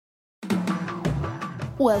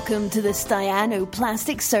Welcome to the Stiano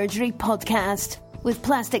Plastic Surgery Podcast with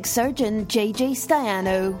plastic surgeon JJ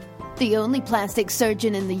Stiano, the only plastic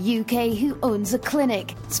surgeon in the UK who owns a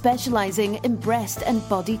clinic specialising in breast and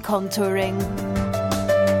body contouring.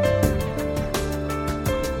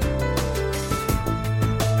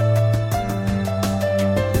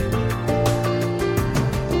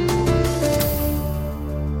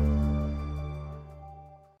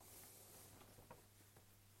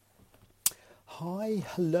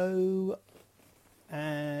 Hello,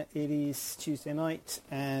 it is Tuesday night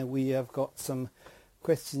and we have got some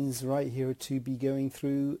questions right here to be going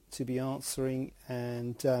through, to be answering,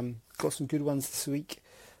 and got some good ones this week.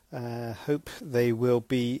 Hope they will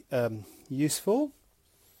be useful.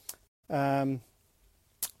 As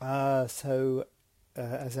ever,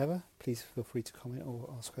 please feel free to comment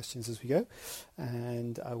or ask questions as we go,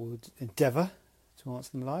 and I will endeavour to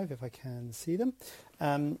answer them live if I can see them.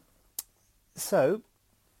 So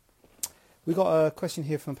we got a question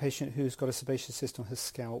here from a patient who's got a sebaceous cyst on her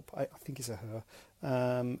scalp. I think it's a her.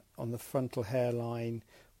 On the frontal hairline.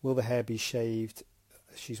 Will the hair be shaved?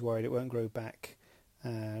 She's worried it won't grow back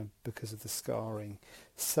because of the scarring.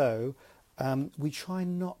 So we try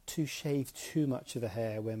not to shave too much of the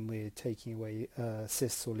hair when we're taking away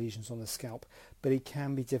cysts or lesions on the scalp, but it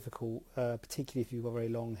can be difficult, particularly if you've got very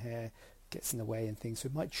long hair. Gets in the way and things, so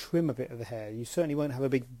we might trim a bit of the hair. You certainly won't have a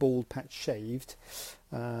big bald patch shaved.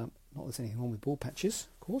 Not there's anything wrong with bald patches,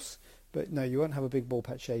 of course, but no, you won't have a big bald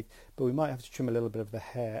patch shaved, but we might have to trim a little bit of the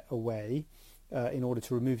hair away in order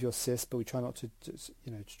to remove your cyst, but we try not to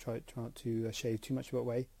try not to shave too much of it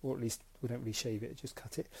away, or at least we don't really shave it, just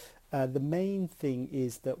cut it. The main thing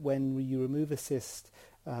is that when you remove a cyst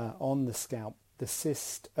on the scalp, the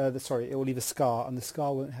cyst, it will leave a scar, and the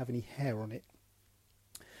scar won't have any hair on it.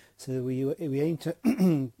 So we aim to,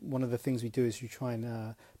 one of the things we do is you try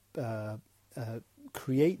and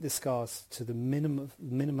create the scars to the minimum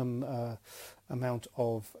amount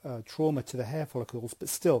of trauma to the hair follicles, but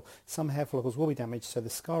still some hair follicles will be damaged, so the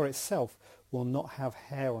scar itself will not have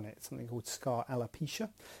hair on it, something called scar alopecia,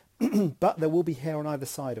 but there will be hair on either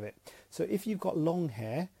side of it. So if you've got long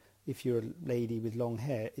hair, if you're a lady with long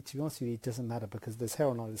hair, to be honest with you, it doesn't matter because there's hair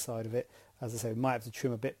on either side of it. As I say, we might have to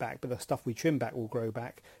trim a bit back, but the stuff we trim back will grow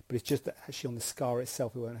back. But it's just that actually on the scar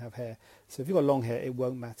itself, it won't have hair. So if you've got long hair, it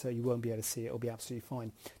won't matter. You won't be able to see it. It'll be absolutely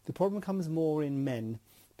fine. The problem comes more in men,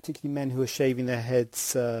 particularly men who are shaving their heads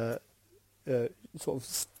sort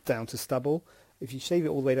of down to stubble. If you shave it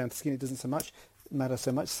all the way down to skin, it doesn't matter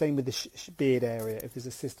so much. Same with the beard area. If there's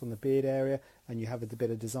a cyst on the beard area and you have a bit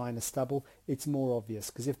of designer stubble, it's more obvious,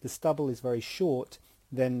 because if the stubble is very short,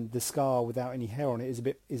 then the scar without any hair on it is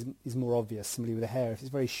more obvious. Similarly with the hair, if it's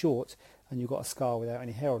very short and you've got a scar without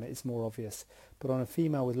any hair on it, it's more obvious. But on a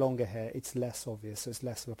female with longer hair, it's less obvious, so it's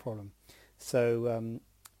less of a problem. So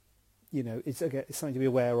it's something to be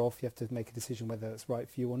aware of. You have to make a decision whether it's right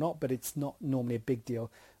for you or not, but it's not normally a big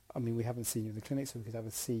deal. I mean, we haven't seen you in the clinic, so we could have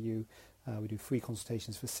a see you. We do free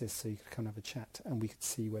consultations for cysts, so you could come and have a chat, and we could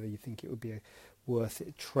see whether you think it would be a worth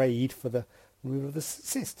it trade for the removal of the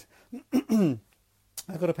cyst.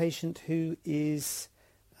 I've got a patient who is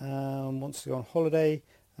wants to go on holiday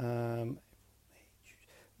about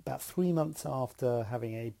 3 months after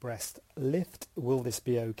having a breast lift. Will this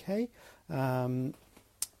be okay?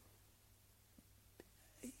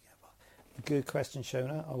 Good question,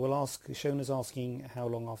 Shona. I will ask. Shona's asking how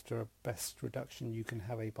long after a breast reduction you can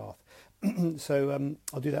have a bath. So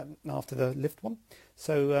I'll do that after the lift one.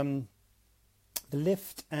 So the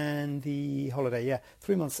lift and the holiday,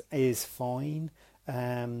 3 months is fine.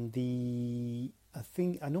 I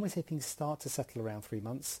normally say things start to settle around 3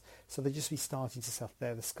 months, so they'll just be starting to settle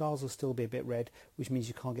there. The scars will still be a bit red, which means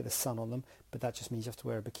you can't get the sun on them, but that just means you have to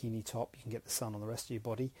wear a bikini top. You can get the sun on the rest of your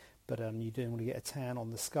body, but you don't want to get a tan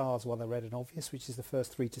on the scars while they're red and obvious, which is the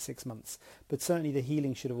first 3 to 6 months. But certainly the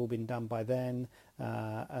healing should have all been done by then,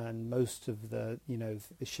 and most of the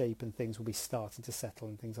shape and things will be starting to settle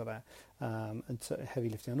and things like that. And so heavy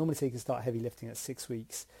lifting, I normally say you can start heavy lifting at 6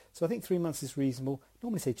 weeks. So I think 3 months is reasonable.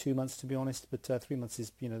 Normally say 2 months, to be honest, but 3 months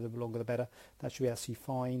is, the longer the better. That should be absolutely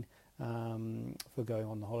fine for going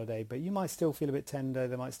on the holiday. But you might still feel a bit tender.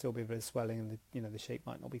 There might still be a bit of swelling, and the shape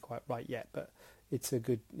might not be quite right yet. But it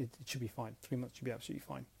should be fine. 3 months should be absolutely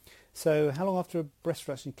fine. So how long after a breast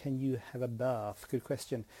reduction can you have a bath? Good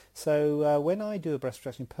question. So when I do a breast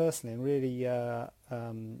reduction personally, and really, I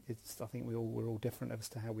think we're all different as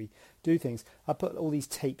to how we do things. I put all these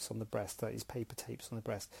tapes on the breast, these paper tapes on the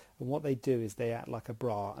breast, and what they do is they act like a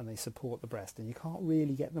bra and they support the breast, and you can't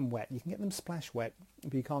really get them wet. You can get them splash wet,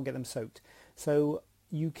 but you can't get them soaked. So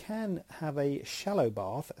you can have a shallow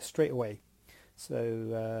bath straight away.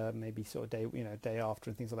 So maybe sort of day after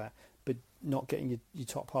and things like that, but not getting your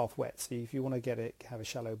top half wet. So if you want to have a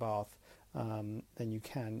shallow bath, then you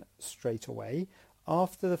can straight away.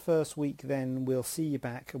 After the first week, then we'll see you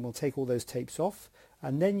back and we'll take all those tapes off,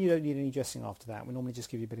 and then you don't need any dressing after that. We normally just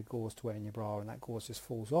give you a bit of gauze to wear in your bra, and that gauze just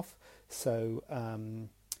falls off. So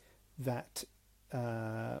that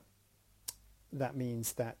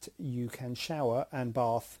means that you can shower and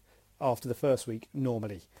bath after the first week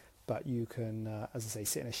normally, but you can, as I say,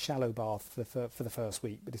 sit in a shallow bath for the first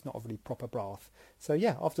week, but it's not a really proper bath. So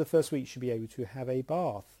yeah, after the first week, you should be able to have a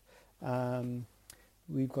bath.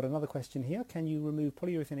 We've got another question here. Can you remove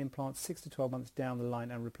polyurethane implants 6 to 12 months down the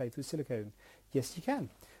line and replace with silicone? Yes, you can.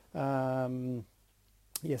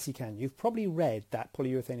 Yes, you can. You've probably read that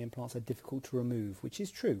polyurethane implants are difficult to remove, which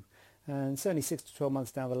is true. And certainly 6 to 12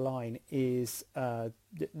 months down the line is a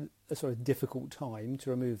sort of difficult time to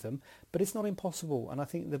remove them, but it's not impossible. And I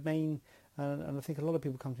think and I think a lot of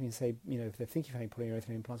people come to me and say, if they're thinking of having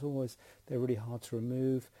polyurethane implants, they're really hard to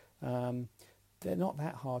remove. They're not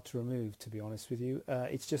that hard to remove, to be honest with you.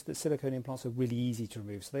 It's just that silicone implants are really easy to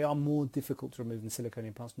remove. So they are more difficult to remove than silicone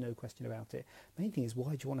implants, no question about it. Main thing is,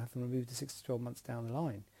 why do you want to have them removed 6 to 12 months down the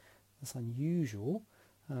line? That's unusual.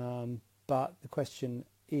 But the question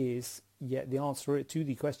is, the answer to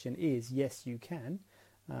the question is, yes, you can.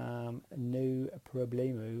 No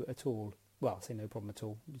problemo at all. Well, I say no problem at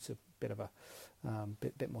all. It's a bit of a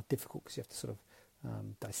bit more difficult because you have to sort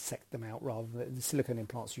of dissect them out rather than the silicone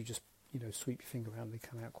implants. You just sweep your finger around, they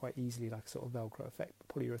come out quite easily, like a sort of Velcro effect. But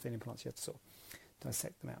polyurethane implants, you have to sort of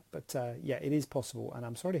dissect them out. But it is possible, and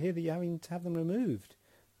I'm sorry to hear that you're having to have them removed.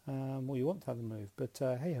 You want to have them removed, but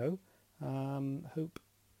hey ho. Hope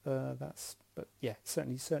but yeah,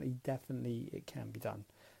 certainly, definitely, it can be done.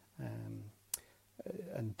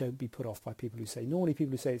 And don't be put off by people who say. Normally,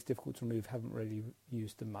 people who say it's difficult to remove haven't really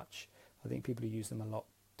used them much. I think people who use them a lot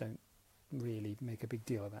don't really make a big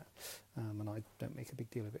deal of that, and I don't make a big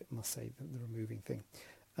deal of it, I must say, the removing thing.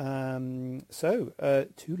 So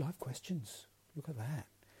 2 live questions, look at that.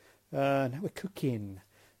 Now we're cooking.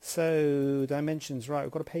 So dimensions, right,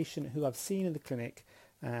 we've got a patient who I've seen in the clinic,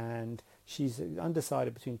 and she's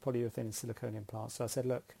undecided between polyurethane and silicone implants. So I said,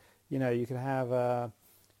 look, you can have a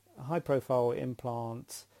high profile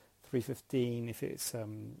implant, 315 if it's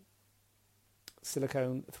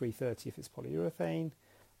silicone, 330 if it's polyurethane.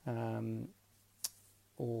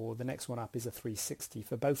 Or the next one up is a 360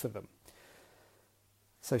 for both of them.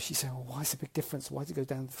 So she said, well, why is the big difference? Why does it go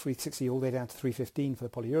down to 360 all the way down to 315 for the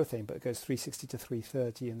polyurethane, but it goes 360 to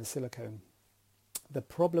 330 in the silicone? The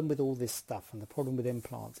problem with all this stuff and the problem with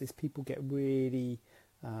implants is people get really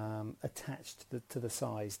attached to the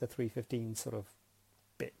size, the 315 sort of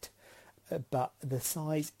bit. But the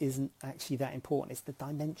size isn't actually that important. It's the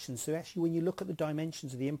dimensions. So actually, when you look at the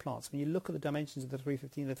dimensions of the implants, when you look at the dimensions of the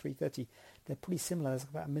 315 and the 330, they're pretty similar. There's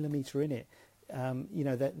about 1 millimetre in it.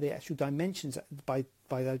 The actual dimensions, by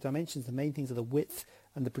those dimensions, the main things are the width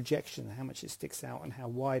and the projection, how much it sticks out and how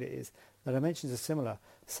wide it is. The dimensions are similar.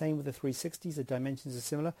 Same with the 360s, the dimensions are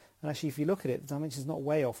similar. And actually, if you look at it, the dimensions not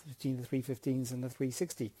way off between the 315s and the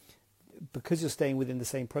 360. Because you're staying within the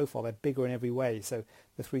same profile, they're bigger in every way. So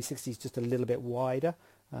the 360 is just a little bit wider,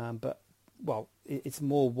 it's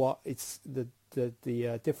more what it's the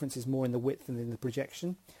difference is more in the width than in the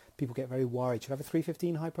projection. People get very worried. Should I have a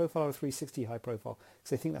 315 high profile or a 360 high profile?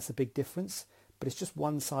 Because they think that's a big difference, but it's just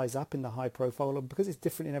one size up in the high profile. And because it's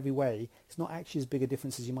different in every way, it's not actually as big a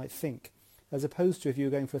difference as you might think. As opposed to if you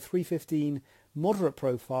were going for a 315 moderate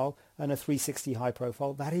profile and a 360 high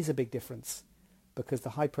profile, that is a big difference, because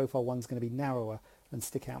the high profile one's going to be narrower and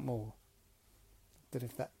stick out more. I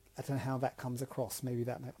don't know how that comes across. Maybe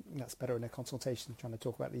that's better in a consultation, trying to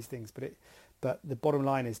talk about these things. But the bottom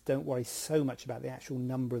line is, don't worry so much about the actual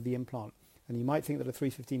number of the implant. And you might think that a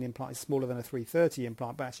 315 implant is smaller than a 330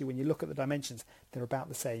 implant, but actually when you look at the dimensions, they're about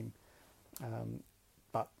the same.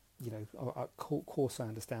 But of course I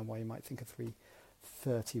understand why you might think a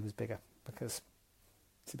 330 was bigger, because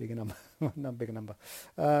it's a bigger number, bigger number.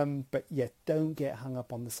 But yeah, don't get hung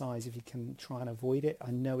up on the size if you can try and avoid it.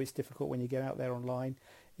 I know it's difficult when you get out there online.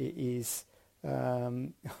 It is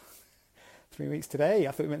 3 weeks today.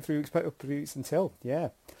 I thought we meant 3 weeks until. Yeah.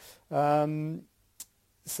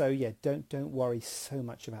 So yeah, don't worry so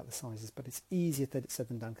much about the sizes, but it's easier said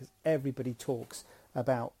than done, because everybody talks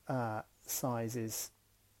about sizes.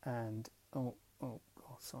 And oh God,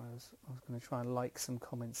 sorry, I was going to try and like some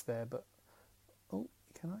comments there, but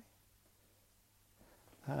can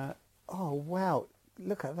I? Oh wow,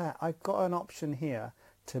 look at that. I've got an option here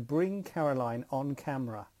to bring Caroline on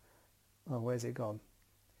camera. Oh, where's it gone?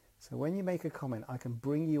 So when you make a comment, I can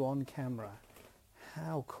bring you on camera.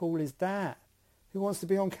 How cool is that? Who wants to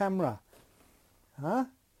be on camera? Huh?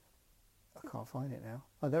 I can't find it now.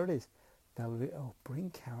 Oh, there it is. Oh, bring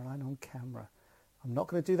Caroline on camera. I'm not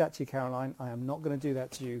going to do that to you, Caroline. I am not going to do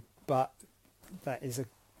that to you. But that's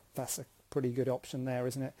a pretty good option there,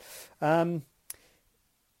 isn't it?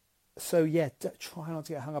 So yeah, try not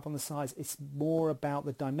to get hung up on the size. It's more about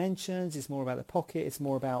the dimensions. It's more about the pocket. It's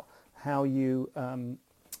more about how you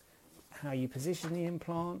position the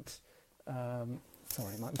implant.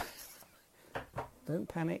 Sorry, don't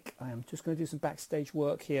panic. I am just going to do some backstage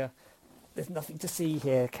work here. There's nothing to see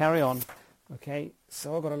here. Carry on. Okay,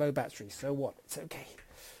 so I've got a low battery. So what? It's okay.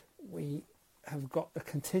 We have got a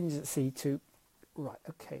contingency to... Right,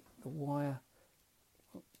 okay, the wire...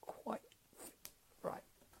 Quite... Right,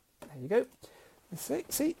 there you go.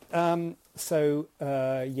 See? Yeah,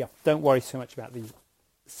 don't worry so much about the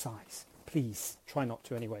size. Please, try not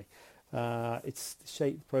to anyway. It's the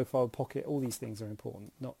shape, profile, pocket, all these things are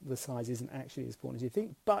important. Not the size isn't actually as important as you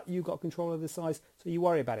think, but you've got control of the size, so you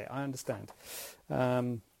worry about it. I understand.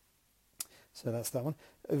 So that's that one.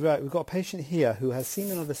 Right, we've got a patient here who has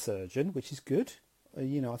seen another surgeon, which is good. I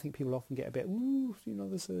think people often get a bit, ooh, see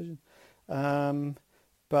another surgeon.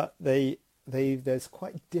 But there's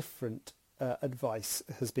quite different advice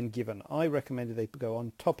has been given. I recommended they go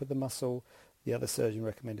on top of the muscle. The other surgeon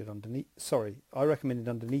recommended underneath. Sorry, I recommended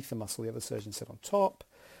underneath the muscle. The other surgeon said on top.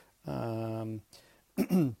 And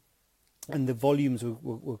the volumes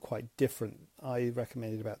were quite different. I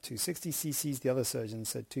recommended about 260 cc's. The other surgeon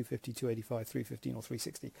said 250, 285, 315 or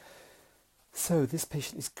 360. So this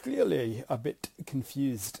patient is clearly a bit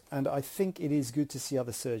confused. And I think it is good to see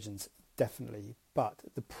other surgeons, definitely. But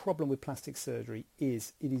the problem with plastic surgery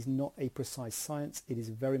is it is not a precise science. It is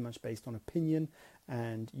very much based on opinion.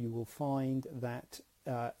 And you will find that,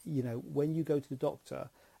 when you go to the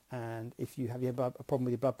doctor and if you have a problem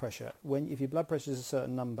with your blood pressure, if your blood pressure is a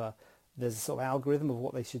certain number, there's a sort of algorithm of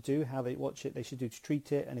what they should do, they should do to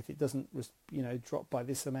treat it. And if it doesn't, drop by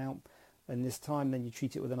this amount and this time, then you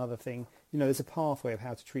treat it with another thing. There's a pathway of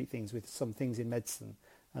how to treat things with some things in medicine.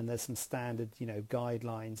 And there's some standard,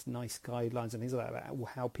 guidelines, nice guidelines and things like that about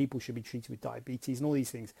how people should be treated with diabetes and all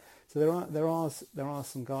these things. So there are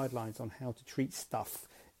some guidelines on how to treat stuff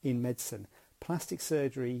in medicine. Plastic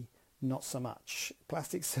surgery, not so much.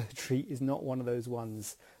 Plastic surgery is not one of those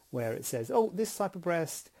ones where it says, oh, this type of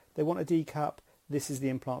breast, they want a D cup, this is the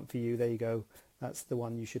implant for you, there you go. That's the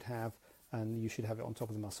one you should have, and you should have it on top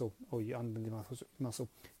of the muscle or under the muscle.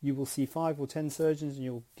 You will see 5 or 10 surgeons and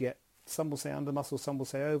you'll get, some will say under muscle, some will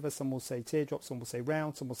say over, some will say teardrop, some will say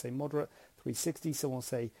round, some will say moderate, 360, some will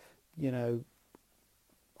say,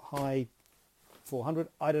 high 400.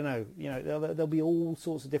 I don't know. There'll be all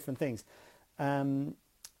sorts of different things. And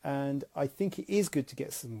I think it is good to get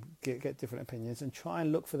different opinions and try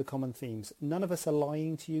and look for the common themes. None of us are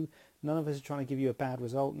lying to you. None of us are trying to give you a bad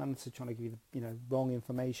result. None of us are trying to give you wrong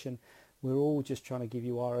information. We're all just trying to give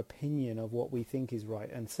you our opinion of what we think is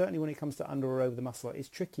right. And certainly when it comes to under or over the muscle, it's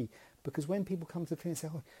tricky because when people come to the clinic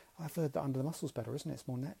and say, oh, I've heard that under the muscle's better, isn't it? It's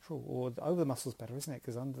more natural. Or over the muscle's better, isn't it?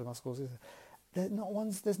 Because under the muscles is... There's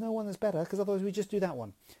no one that's better because otherwise we just do that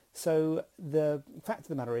one. So the fact of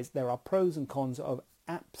the matter is there are pros and cons of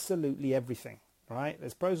absolutely everything, right?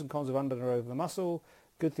 There's pros and cons of under or over the muscle,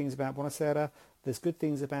 good things about buonasera. There's good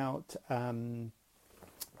things about on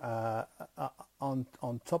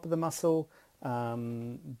top of the muscle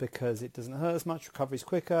because it doesn't hurt as much, recovery's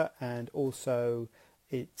quicker, and also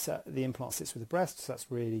the implant sits with the breast, so that's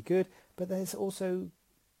really good. But there's also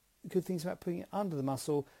good things about putting it under the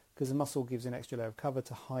muscle because the muscle gives an extra layer of cover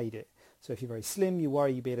to hide it. So if you're very slim, you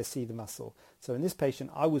worry you'll be able to see the muscle. So in this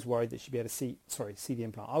patient, I was worried that she'd be able to see the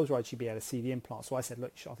implant. I was worried she'd be able to see the implant. So I said,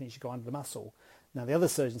 look, I think you should go under the muscle. Now the other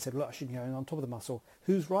surgeon said, look, I should go on top of the muscle.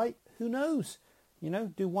 Who's right? Who knows?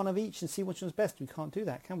 Do one of each and see which one's best. We can't do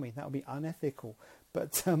that, can we? That would be unethical.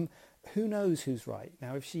 But who knows who's right?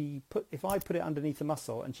 Now, if I put it underneath the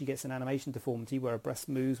muscle and she gets an animation deformity where her breast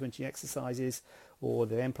moves when she exercises, or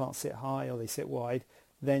the implants sit high or they sit wide,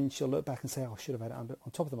 then she'll look back and say, oh, I should have had it on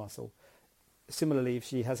top of the muscle. Similarly, if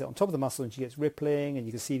she has it on top of the muscle and she gets rippling and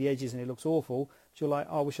you can see the edges and it looks awful, she'll like,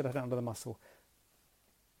 oh, we should have had it under the muscle.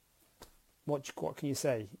 What can you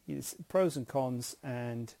say? It's pros and cons,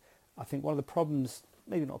 and I think one of the problems,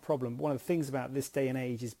 maybe not a problem, but one of the things about this day and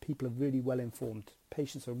age is people are really well informed.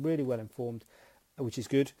 Patients are really well informed, which is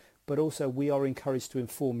good, but also we are encouraged to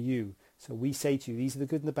inform you. So we say to you, these are the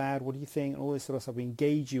good and the bad. What do you think? And all this sort of stuff. We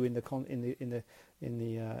engage you in the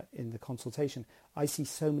consultation. I see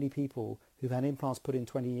so many people who've had implants put in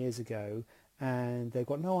 20 years ago, and they've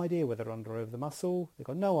got no idea whether they're under or over the muscle. They've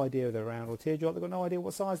got no idea whether they're round or teardrop. They've got no idea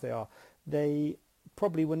what size they are. They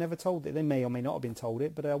probably were never told it. They may or may not have been told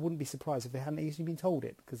it, but I wouldn't be surprised if they hadn't actually been told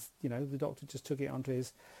it, because, you know, the doctor just took it onto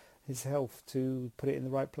his health to put it in the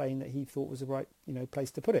right plane that he thought was the right, you know,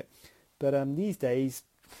 place to put it. But these days,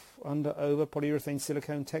 under, over, polyurethane,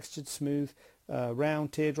 silicone, textured, smooth,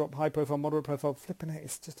 round, teardrop, high profile, moderate profile, flipping it,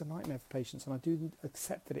 it's just a nightmare for patients, and I do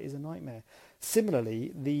accept that it is a nightmare.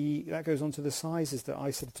 Similarly, that goes on to the sizes that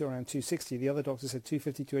I said to around 260. The other doctor said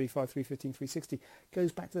 250, 285, 315, 360.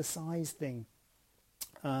 Goes back to the size thing.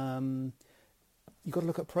 You've got to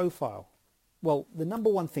look at profile. Well, the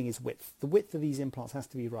number one thing is width. The width of these implants has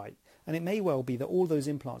to be right. And it may well be that all those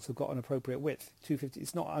implants have got an appropriate width. 250.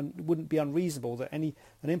 It's not. It wouldn't be unreasonable that an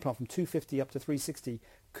implant from 250 up to 360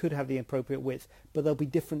 could have the appropriate width, but there'll be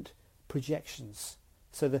different projections.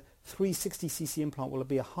 So the 360cc implant will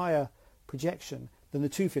be a higher projection than the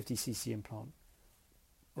 250cc implant,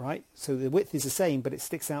 right? So the width is the same, but it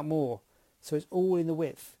sticks out more. So it's all in the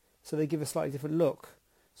width. So they give a slightly different look.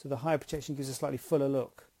 So the higher projection gives a slightly fuller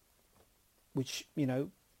look, which, you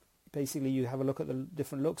know, basically you have a look at the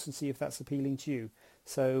different looks and see if that's appealing to you.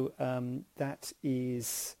 So that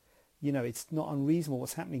is, you know, it's not unreasonable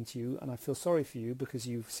what's happening to you, and I feel sorry for you because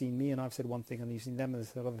you've seen me and I've said one thing and you've seen them and they've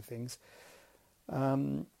said other things.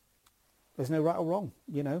 There's no right or wrong,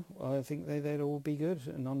 you know. I think they'd all be good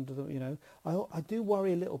and under the, you know. I do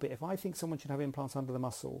worry a little bit. If I think someone should have implants under the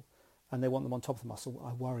muscle and they want them on top of the muscle,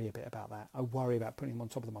 I worry a bit about that. I worry about putting them on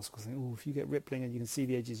top of the muscle because I think, oh, if you get rippling and you can see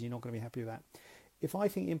the edges, you're not going to be happy with that. If I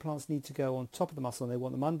think implants need to go on top of the muscle and they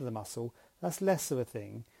want them under the muscle, that's less of a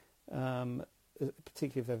thing,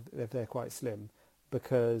 particularly if they're quite slim,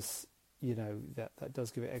 because, you know, that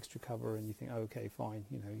does give it extra cover and you think, oh, okay, fine,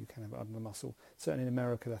 you know, you can have it under the muscle. Certainly in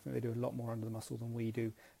America, I think they do a lot more under the muscle than we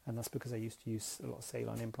do, and that's because they used to use a lot of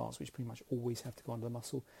saline implants, which pretty much always have to go under the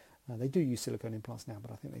muscle. They do use silicone implants now,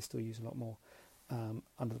 but I think they still use a lot more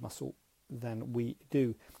under the muscle than we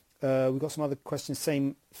do. We've got some other questions,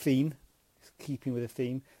 same theme, keeping with the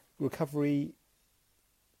theme. Recovery,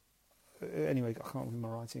 anyway, I can't remember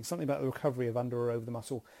my writing. Something about the recovery of under or over the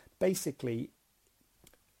muscle. Basically,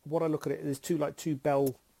 what I look at it, there's two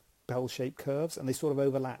bell-shaped curves, and they sort of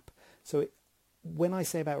overlap. So when I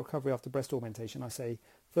say about recovery after breast augmentation, I say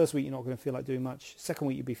first week you're not going to feel like doing much. Second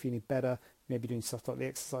week you'll be feeling better, maybe doing stuff like the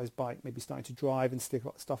exercise bike, maybe starting to drive and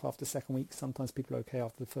stuff after the second week. Sometimes people are okay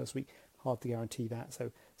after the first week. Hard to guarantee that.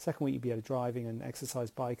 So second week you'll be able to driving and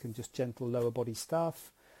exercise bike and just gentle lower body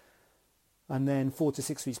stuff. And then 4 to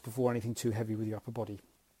 6 weeks before anything too heavy with your upper body,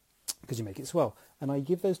 because you make it swell. And I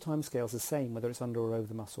give those time scales the same whether it's under or over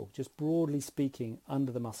the muscle. Just broadly speaking,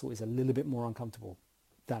 under the muscle is a little bit more uncomfortable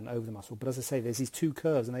than over the muscle. But as I say, there's these two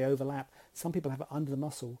curves and they overlap. Some people have it under the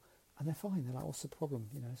muscle and they're fine. They're like, what's the problem?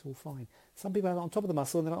 You know, it's all fine. Some people have it on top of the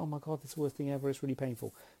muscle and they're like, oh my God, this is the worst thing ever. It's really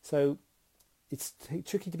painful. So it's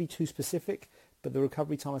tricky to be too specific, but the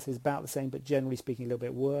recovery time I say is about the same, but generally speaking a little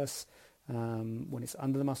bit worse when it's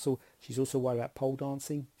under the muscle. She's also worried about pole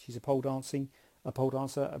dancing. She's a pole dancer,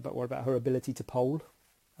 but worried about her ability to pole,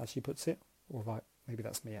 as she puts it. Or maybe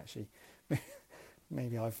that's me actually.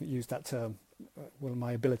 Maybe I've used that term. Will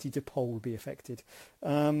my ability to pole be affected?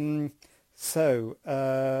 So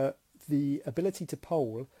the ability to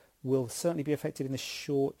pole will certainly be affected in the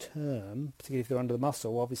short term, particularly if they're under the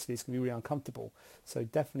muscle. Obviously, it's going to be really uncomfortable. So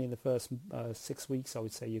definitely in the first 6 weeks, I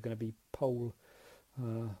would say you're going to be polling,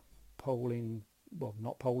 well,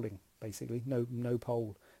 not polling, basically. No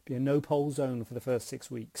pole. Be a no pole zone for the first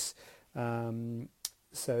 6 weeks.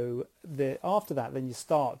 So after that, then you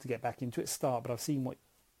start to get back into it. But I've seen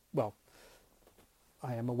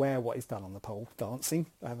I am aware what is done on the pole dancing.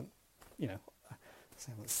 I haven't, you know,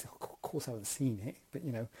 of course I haven't seen it, but,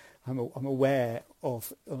 you know, I'm aware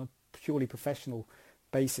of, on a purely professional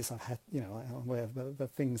basis, I've had, you know, I'm aware of the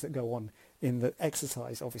things that go on in the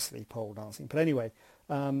exercise, obviously pole dancing. But anyway,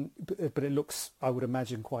 but it looks, I would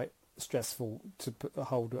imagine, quite stressful to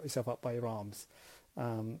hold yourself up by your arms.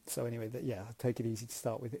 So anyway, take it easy to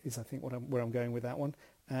start with is I think where I'm going with that one.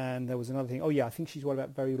 And there was another thing. Oh yeah, I think she's worried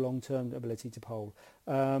about very long-term ability to pole.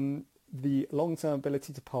 The long-term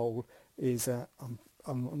ability to pole is right.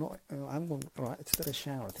 It's had a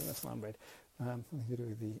shower. I think that's what I'm read. Something to do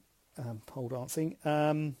with the pole dancing.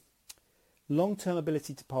 Long-term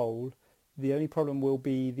ability to pole. The only problem will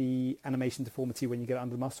be the animation deformity when you get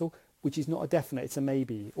under the muscle, which is not a definite. It's a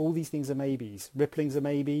maybe. All these things are maybes. Rippling's a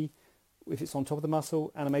maybe if it's on top of the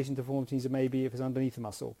muscle. Animation deformity is a maybe if it's underneath the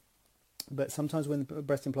muscle. But sometimes when the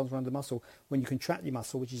breast implants are under the muscle, when you contract your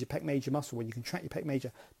muscle, which is your pec major muscle, when you contract your pec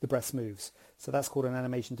major, the breast moves. So that's called an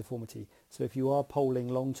animation deformity. So if you are poling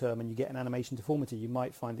long term and you get an animation deformity, you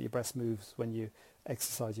might find that your breast moves when you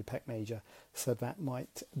exercise your pec major. So that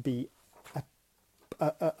might be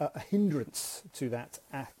a hindrance to that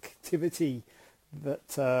activity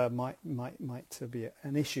that might be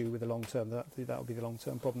an issue with the long term. That will be the long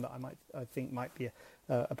term problem that I think might be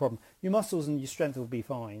a problem. Your muscles and your strength will be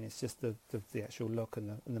fine. It's just the actual look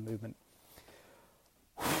and the movement.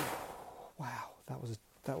 Wow, that was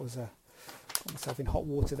got myself in hot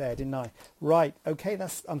water there, didn't I? Right, okay,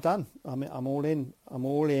 I'm done. I'm all in.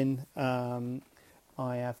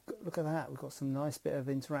 I have, look at that, we've got some nice bit of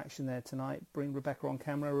interaction there tonight. Bring Rebecca on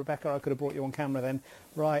camera. Rebecca, I could have brought you on camera then.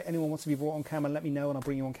 Right, anyone wants to be brought on camera, let me know and I'll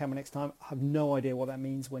bring you on camera next time. I have no idea what that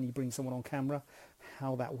means when you bring someone on camera,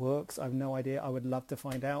 how that works. I have no idea. I would love to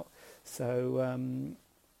find out. So,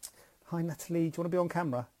 hi Natalie, do you want to be on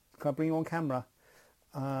camera? Can I bring you on camera?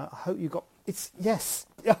 I hope you got, it's, yes.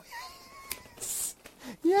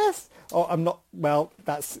 Yes. Oh, I'm not, well,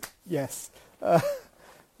 that's, yes.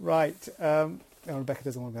 Right. Rebecca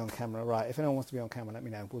doesn't want to be on camera. Right. If anyone wants to be on camera, let me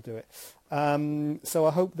know. We'll do it. So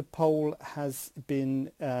I hope the poll has been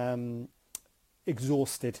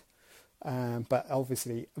exhausted. But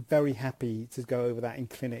obviously very happy to go over that in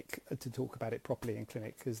clinic, to talk about it properly in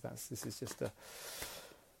clinic, because this is just a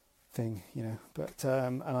thing, you know. But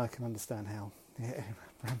and I can understand how. Yeah,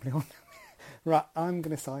 rambling on. Right, I'm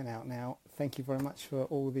going to sign out now. Thank you very much for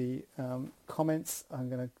all the comments. I'm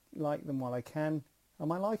going to like them while I can.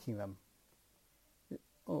 Am I liking them?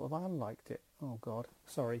 Oh, have I unliked it? Oh, God.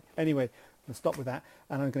 Sorry. Anyway, I'm going to stop with that,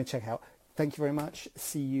 and I'm going to check out. Thank you very much.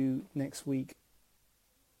 See you next week.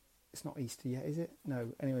 It's not Easter yet, is it?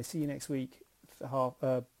 No. Anyway, see you next week,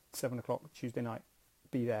 7 o'clock Tuesday night.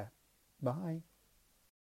 Be there. Bye.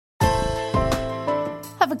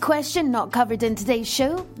 Have a question not covered in today's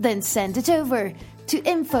show? Then send it over to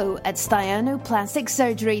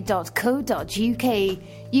info@staianoplasticsurgery.co.uk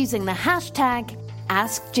using the hashtag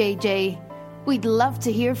AskJJ. We'd love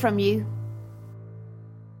to hear from you.